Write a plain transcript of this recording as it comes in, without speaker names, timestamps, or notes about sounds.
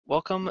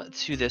Welcome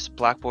to this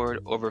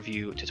Blackboard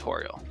overview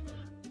tutorial.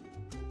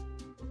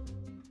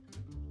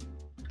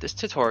 This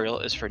tutorial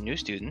is for new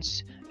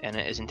students and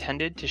it is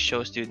intended to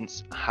show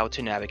students how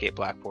to navigate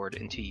Blackboard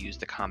and to use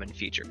the common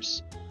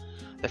features.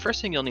 The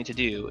first thing you'll need to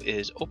do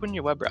is open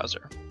your web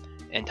browser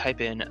and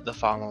type in the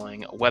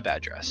following web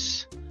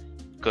address,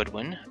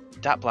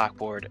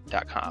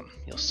 goodwin.blackboard.com.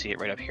 You'll see it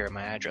right up here in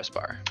my address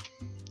bar.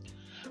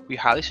 We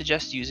highly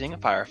suggest using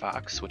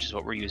Firefox, which is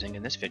what we're using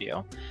in this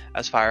video,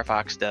 as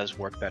Firefox does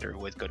work better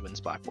with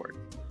Goodwin's Blackboard.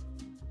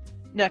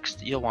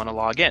 Next, you'll want to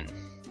log in.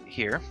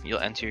 Here, you'll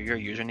enter your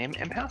username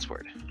and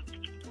password.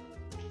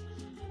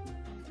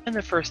 And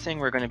the first thing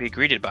we're going to be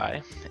greeted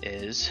by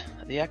is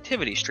the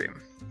activity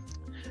stream.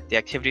 The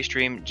activity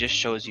stream just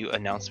shows you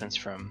announcements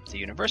from the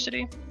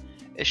university.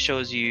 It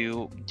shows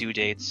you due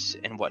dates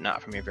and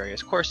whatnot from your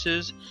various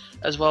courses,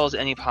 as well as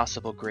any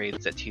possible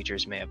grades that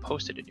teachers may have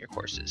posted in your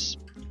courses.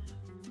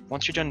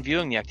 Once you're done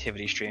viewing the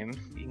activity stream,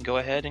 you can go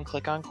ahead and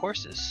click on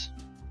Courses.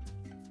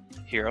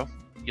 Here,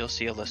 you'll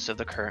see a list of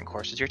the current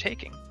courses you're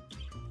taking.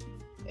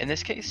 In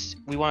this case,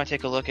 we want to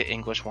take a look at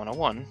English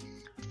 101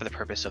 for the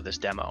purpose of this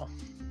demo.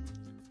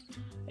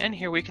 And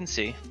here we can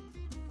see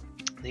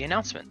the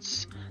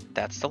announcements.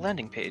 That's the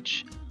landing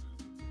page.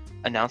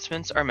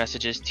 Announcements are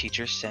messages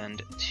teachers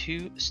send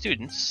to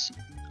students,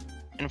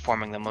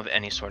 informing them of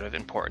any sort of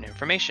important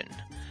information.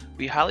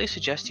 We highly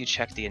suggest you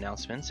check the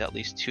announcements at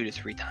least 2 to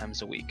 3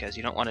 times a week, as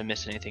you don't want to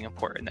miss anything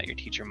important that your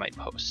teacher might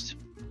post.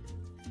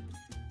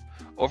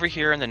 Over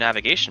here in the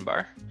navigation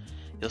bar,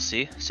 you'll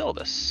see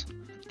Syllabus.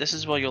 This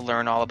is where you'll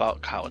learn all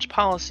about college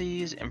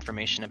policies,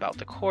 information about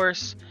the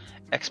course,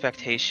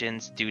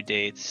 expectations, due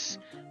dates,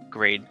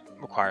 grade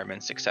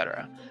requirements,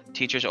 etc.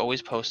 Teachers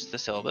always post the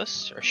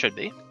syllabus, or should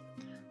be,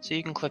 so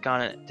you can click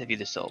on it to view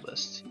the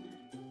syllabus.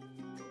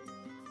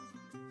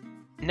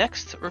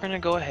 Next, we're going to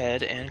go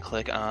ahead and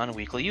click on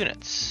Weekly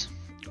Units.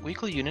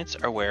 Weekly Units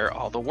are where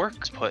all the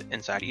work is put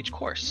inside each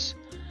course.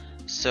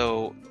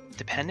 So,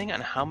 depending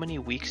on how many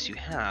weeks you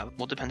have,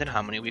 will depend on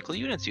how many weekly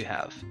units you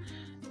have.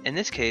 In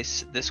this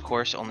case, this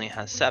course only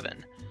has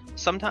 7.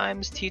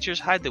 Sometimes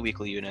teachers hide the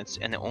weekly units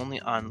and they only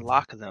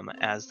unlock them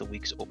as the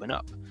weeks open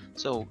up.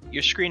 So,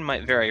 your screen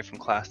might vary from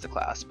class to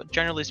class, but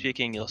generally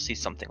speaking, you'll see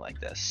something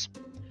like this.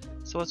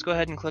 So let's go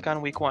ahead and click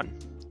on Week 1.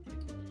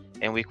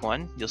 In Week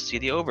 1, you'll see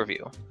the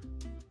overview.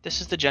 This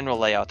is the general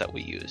layout that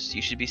we use.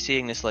 You should be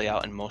seeing this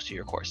layout in most of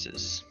your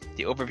courses.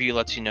 The overview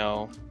lets you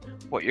know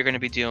what you're going to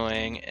be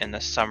doing and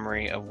the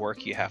summary of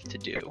work you have to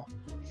do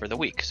for the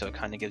week, so it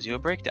kind of gives you a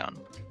breakdown.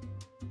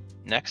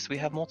 Next, we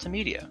have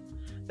multimedia.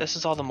 This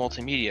is all the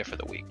multimedia for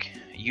the week.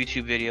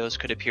 YouTube videos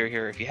could appear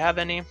here if you have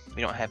any.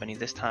 We don't have any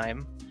this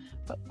time,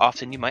 but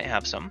often you might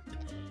have some.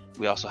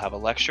 We also have a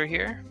lecture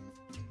here,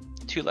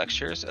 2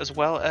 lectures, as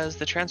well as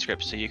the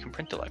transcripts so you can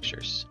print the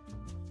lectures.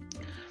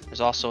 There's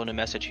also a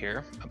message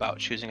here about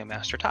choosing a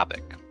master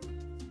topic.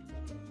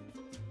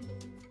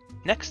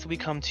 Next, we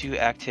come to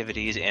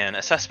activities and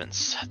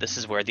assessments. This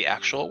is where the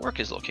actual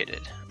work is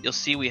located. You'll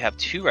see we have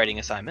 2 writing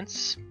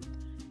assignments.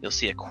 You'll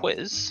see a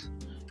quiz.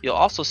 You'll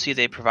also see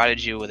they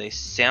provided you with a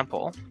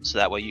sample, so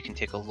that way you can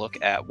take a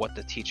look at what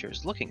the teacher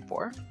is looking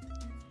for.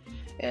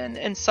 And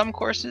in some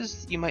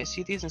courses, you might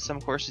see these, in some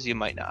courses you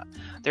might not.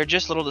 They're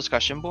just little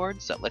discussion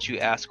boards that let you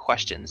ask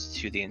questions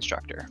to the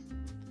instructor.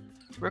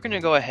 We're going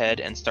to go ahead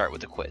and start with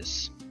the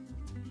quiz.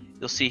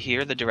 You'll see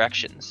here the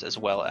directions as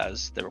well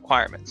as the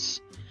requirements.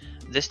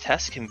 This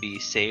test can be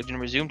saved and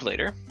resumed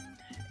later,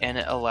 and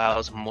it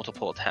allows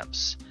multiple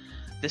attempts.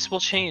 This will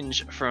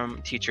change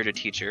from teacher to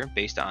teacher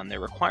based on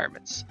their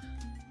requirements.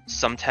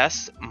 Some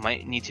tests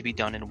might need to be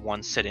done in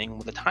one sitting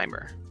with a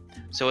timer,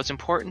 so it's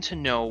important to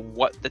know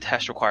what the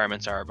test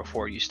requirements are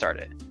before you start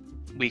it.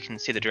 We can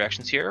see the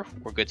directions here.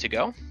 We're good to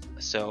go.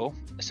 So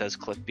it says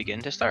click begin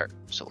to start.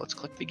 So let's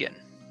click begin.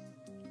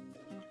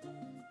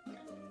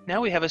 Now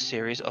we have a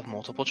series of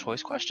multiple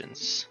choice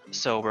questions.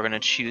 So we're going to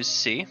choose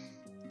C,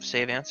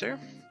 save answer.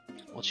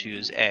 We'll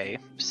choose A,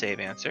 save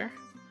answer.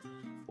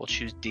 We'll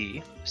choose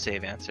D,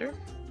 save answer.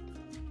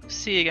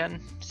 C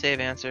again, save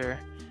answer.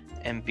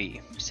 And B,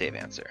 save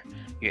answer.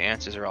 Your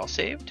answers are all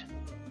saved.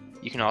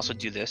 You can also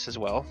do this as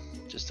well,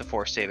 just to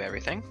force save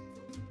everything.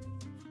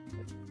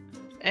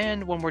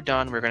 And when we're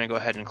done, we're going to go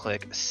ahead and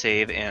click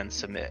Save and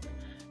Submit.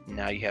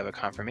 Now you have a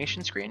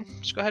confirmation screen.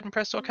 Just go ahead and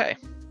press OK.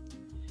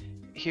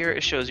 Here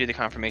it shows you the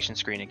confirmation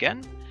screen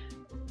again.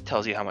 It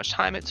tells you how much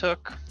time it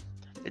took,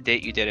 the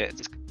date you did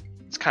it.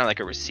 It's kind of like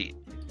a receipt.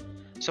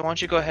 So why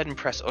don't you go ahead and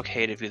press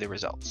OK to view the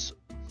results.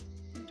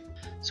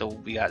 So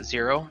we got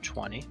 0,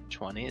 20,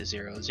 20,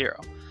 0,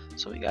 0.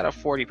 So we got a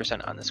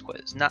 40% on this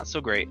quiz. Not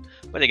so great,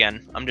 but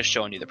again, I'm just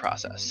showing you the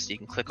process. You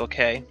can click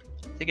OK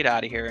to get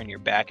out of here and you're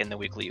back in the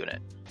weekly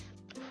unit.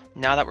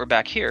 Now that we're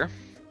back here,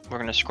 we're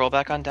going to scroll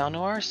back on down to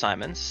our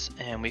assignments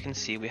and we can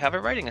see we have a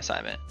writing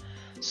assignment.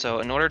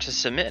 So in order to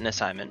submit an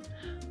assignment,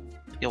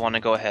 you'll want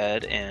to go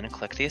ahead and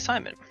click the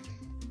assignment.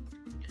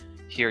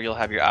 Here you'll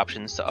have your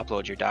options to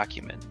upload your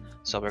document.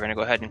 So we're going to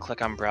go ahead and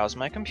click on Browse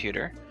My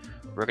Computer.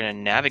 We're going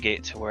to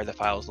navigate to where the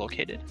file is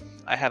located.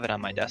 I have it on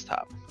my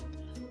desktop.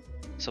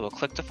 So we'll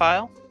click the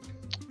file,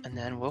 and and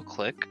then we'll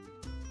click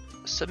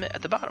Submit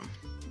at the bottom.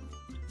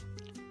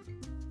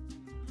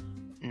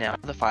 Now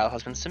the file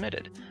has been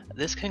submitted.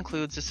 This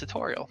concludes this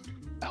tutorial.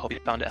 I hope you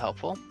found it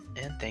helpful,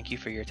 and thank you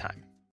for your time.